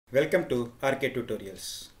Welcome to RK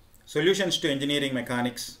Tutorials. Solutions to Engineering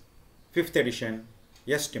Mechanics, 5th edition,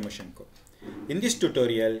 yes, Timoshenko. In this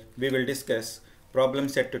tutorial, we will discuss problem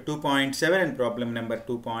set 2.7 and problem number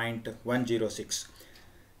 2.106.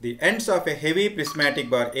 The ends of a heavy prismatic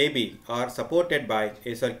bar AB are supported by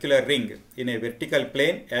a circular ring in a vertical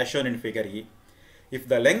plane as shown in figure E. If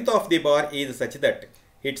the length of the bar is such that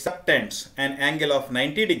it subtends an angle of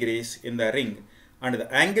 90 degrees in the ring and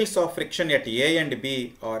the angles of friction at A and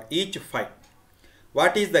B are each phi,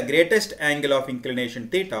 what is the greatest angle of inclination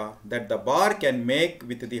theta that the bar can make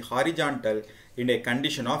with the horizontal in a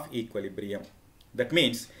condition of equilibrium? That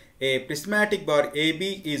means a prismatic bar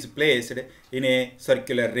AB is placed in a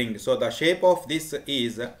circular ring. So the shape of this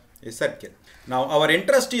is a circle. Now our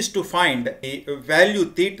interest is to find a value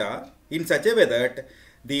theta in such a way that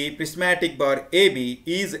the prismatic bar AB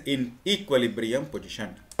is in equilibrium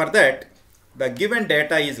position. For that, the given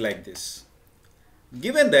data is like this.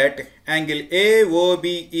 Given that angle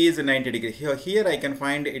AOB is 90 degrees, here I can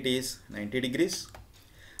find it is 90 degrees.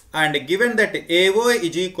 And given that AO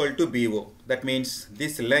is equal to BO, that means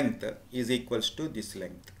this length is equals to this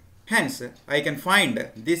length. Hence, I can find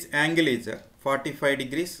this angle is 45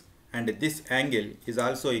 degrees and this angle is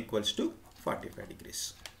also equals to 45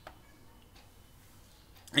 degrees.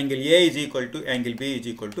 Angle A is equal to angle B is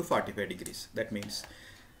equal to 45 degrees. That means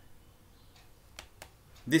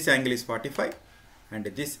this angle is 45 and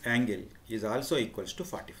this angle is also equals to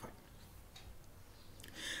 45.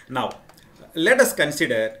 Now, let us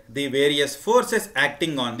consider the various forces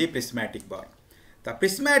acting on the prismatic bar. The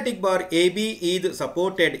prismatic bar AB is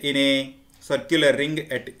supported in a circular ring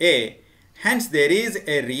at A. Hence, there is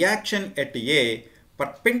a reaction at A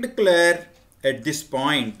perpendicular at this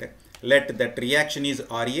point. Let that reaction is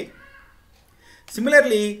RA.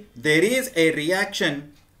 Similarly, there is a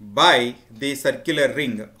reaction by the circular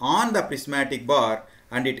ring on the prismatic bar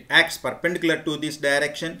and it acts perpendicular to this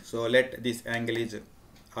direction. So let this angle is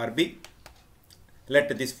RB.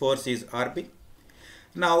 Let this force is RB.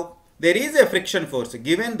 Now there is a friction force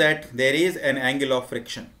given that there is an angle of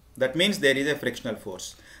friction. That means there is a frictional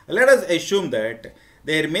force. Let us assume that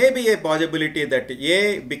there may be a possibility that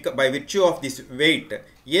A, by virtue of this weight,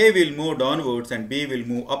 A will move downwards and B will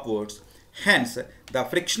move upwards. Hence, the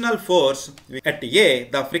frictional force at A,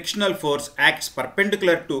 the frictional force acts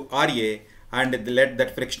perpendicular to RA and let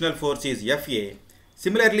that frictional force is FA.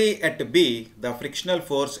 Similarly, at B, the frictional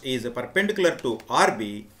force is perpendicular to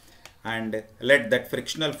RB and let that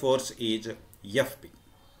frictional force is FB.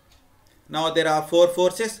 Now, there are four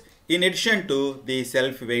forces in addition to the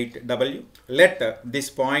self weight W. Let this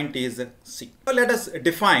point is C. Now, let us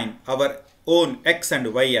define our own X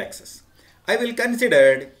and Y axis. I will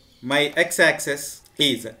consider my x-axis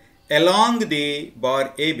is along the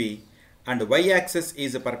bar AB and y-axis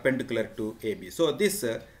is perpendicular to AB. So this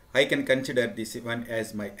I can consider this one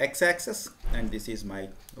as my x-axis and this is my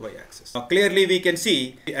y-axis. Now clearly we can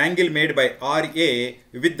see the angle made by RA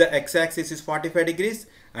with the x-axis is 45 degrees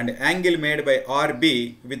and angle made by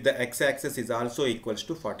RB with the x-axis is also equals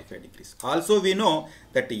to 45 degrees. Also we know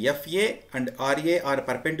that FA and RA are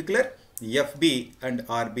perpendicular. FB and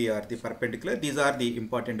RB are the perpendicular. These are the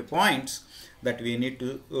important points that we need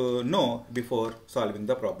to know before solving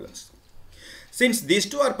the problems. Since these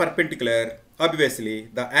two are perpendicular, obviously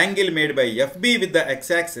the angle made by FB with the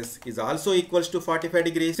x-axis is also equals to 45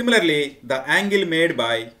 degrees. Similarly, the angle made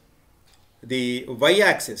by the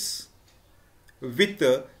y-axis with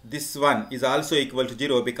this one is also equal to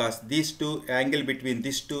 0 because these two angle between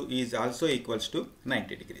these two is also equals to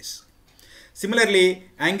 90 degrees. Similarly,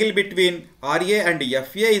 angle between RA and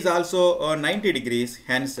FA is also 90 degrees.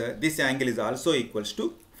 Hence, this angle is also equals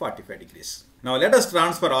to 45 degrees. Now, let us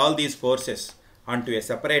transfer all these forces onto a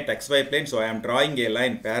separate XY plane. So, I am drawing a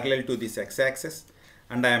line parallel to this x-axis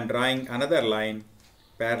and I am drawing another line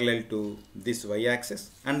parallel to this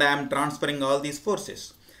y-axis and I am transferring all these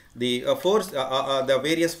forces. The the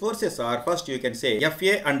various forces are, first you can say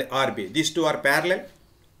FA and RB. These two are parallel,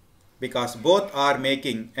 because both are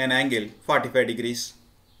making an angle 45 degrees.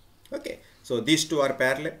 Okay, so these two are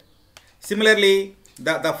parallel. Similarly,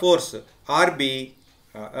 the force RB,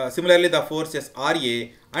 similarly the forces RA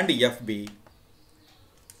and FB.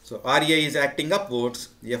 So RA is acting upwards,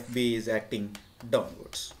 FB is acting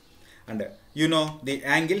downwards. And you know the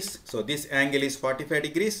angles. So this angle is 45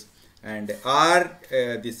 degrees and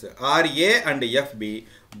this RA and FB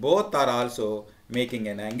both are also making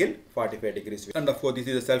an angle 45 degrees. And of course, this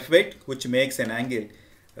is a self weight which makes an angle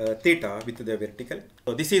theta with the vertical.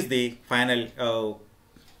 So this is the final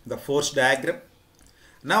the force diagram.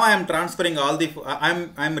 Now I am transferring all the I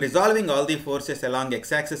am resolving all the forces along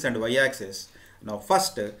x-axis and y-axis. Now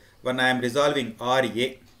first when I am resolving RA,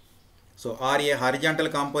 So RA horizontal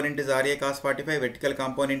component is RA cos 45, vertical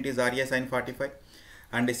component is RA sin 45.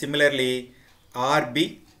 And similarly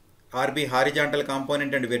RB horizontal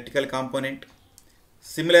component and vertical component.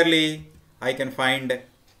 Similarly I can find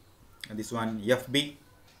this one FB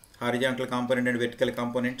horizontal component and vertical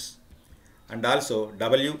components, and also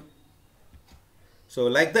W. So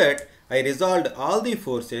like that I resolved all the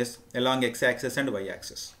forces along x-axis and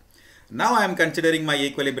y-axis. Now I am considering my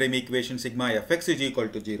equilibrium equation sigma fx is equal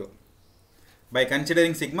to 0. By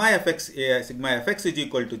considering sigma fx is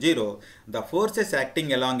equal to 0, the forces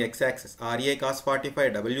acting along x-axis RA cos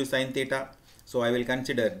 45, W sin theta. So I will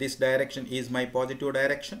consider this direction is my positive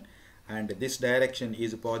direction and this direction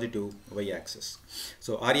is positive y-axis.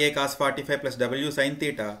 So RA cos 45 plus W sin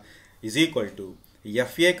theta is equal to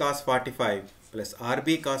FA cos 45 plus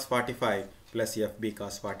RB cos 45 plus FB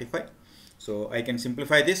cos 45. So I can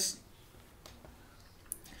simplify this,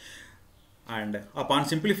 and upon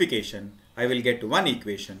simplification I will get one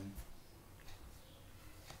equation,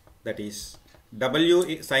 that is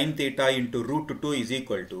W sin theta into root 2 is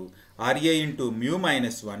equal to RA into mu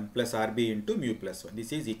minus 1 plus RB into mu plus 1.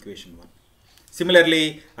 This is equation 1.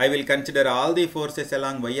 Similarly, I will consider all the forces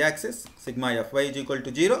along y-axis. Sigma Fy is equal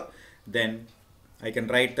to 0. Then I can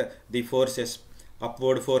write the forces,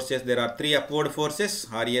 upward forces. There are 3 upward forces,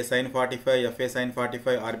 RA sin 45, FA sin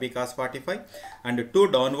 45, RB cos 45, and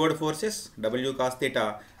 2 downward forces, W cos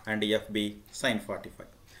theta and FB sin 45.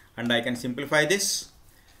 And I can simplify this,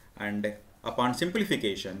 and upon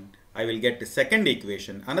simplification I will get the second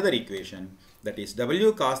equation, another equation, that is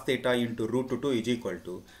W cos theta into root 2 is equal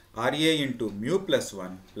to RA into mu plus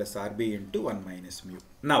 1 plus RB into 1 minus mu.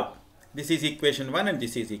 Now this is equation 1 and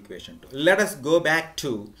this is equation 2. Let us go back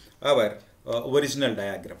to our original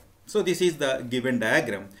diagram. So this is the given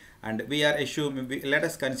diagram, and we are assuming, let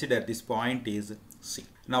us consider this point is C.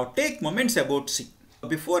 Now take moments about C.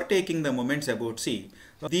 Before taking the moments about C,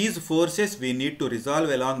 these forces we need to resolve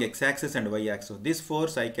along x-axis and y-axis. So this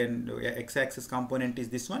force I can, x-axis component is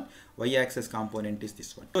this one, y-axis component is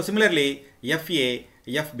this one. So similarly FA,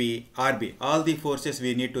 FB, RB, all the forces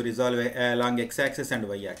we need to resolve along x-axis and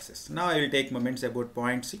y-axis. Now I will take moments about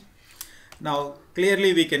point C. Now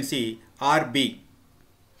clearly we can see RB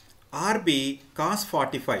cos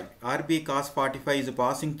 45, RB cos 45 is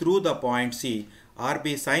passing through the point C.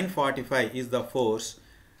 RB sin 45 is the force,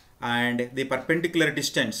 and the perpendicular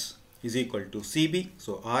distance is equal to CB.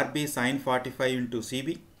 So RB sin 45 into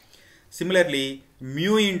CB. Similarly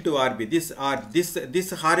mu into RB,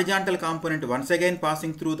 this horizontal component once again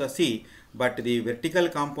passing through the C, but the vertical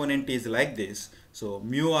component is like this. So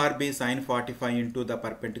mu RB sin 45 into the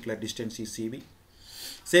perpendicular distance is CB.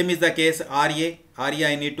 Same is the case RA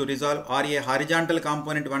I need to resolve. RA horizontal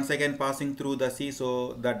component once again passing through the C,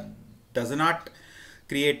 so that does not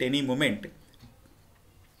create any moment.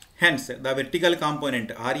 Hence the vertical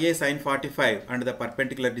component RA sin 45 and the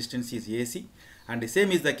perpendicular distance is AC. And the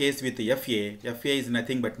same is the case with FA. FA is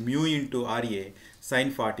nothing but mu into RA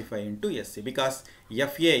sin 45 into SC, because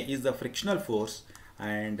FA is the frictional force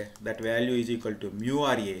and that value is equal to mu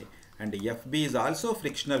RA, and FB is also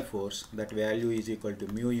frictional force, that value is equal to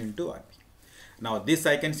mu into RB. Now this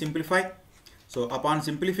I can simplify. So upon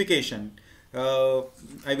simplification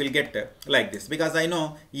I will get like this, because I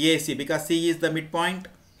know AC, because C is the midpoint,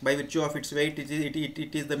 by virtue of its weight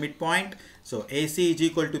it is the midpoint. So AC is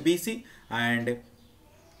equal to BC, and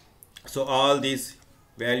so all these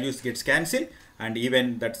values gets cancelled, and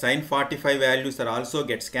even that sin 45 values are also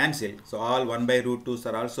gets cancelled. So all 1 by root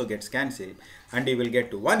 2s are also gets cancelled, and you will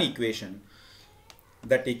get to one equation.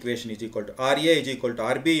 That equation is equal to RA is equal to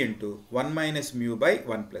RB into 1 minus mu by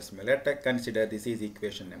 1 plus mu. Let us consider this is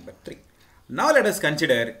equation number 3. Now let us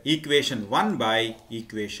consider equation 1 by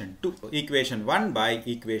equation 2. Equation 1 by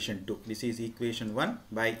equation 2. This is equation 1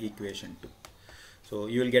 by equation 2. So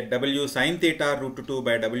you will get W sin theta root 2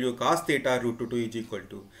 by W cos theta root 2 is equal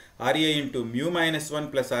to RA into mu minus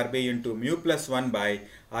 1 plus RB into mu plus 1 by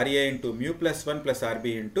RA into mu plus 1 plus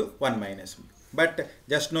RB into 1 minus mu. But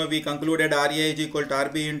just now we concluded RA is equal to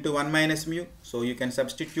RB into 1 minus mu. So you can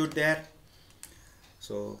substitute there.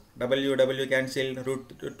 So W cancel,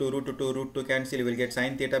 root 2 cancel, you will get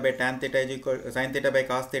sin theta by tan theta is equal, sin theta by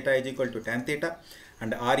cos theta is equal to tan theta,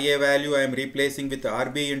 and RA value I am replacing with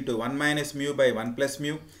RB into 1 minus mu by 1 plus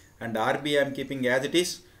mu, and RB I am keeping as it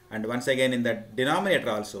is, and once again in the denominator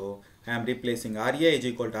also I am replacing RA is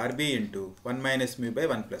equal to RB into 1 minus mu by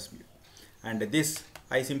 1 plus mu, and this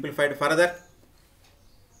I simplified further.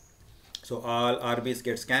 So all RB's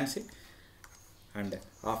gets cancelled, and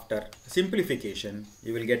after simplification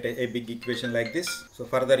you will get a big equation like this. So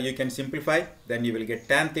further you can simplify, then you will get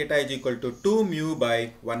tan theta is equal to 2 mu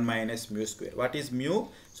by 1 minus mu square. What is mu?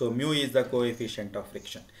 So mu is the coefficient of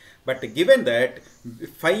friction, but given that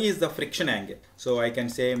phi is the friction angle, so I can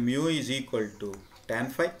say mu is equal to tan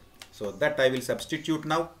phi. So that I will substitute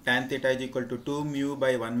now. Tan theta is equal to 2 mu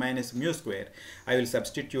by 1 minus mu square. I will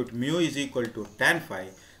substitute mu is equal to tan phi.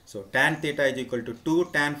 So tan theta is equal to 2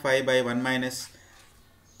 tan phi by 1 minus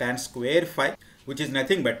tan square phi, which is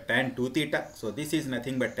nothing but tan 2 theta. So this is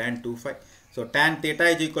nothing but tan 2 phi. So tan theta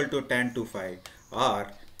is equal to tan 2 phi, or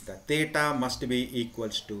the theta must be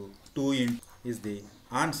equals to 2 into is the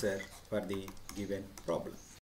answer for the given problem.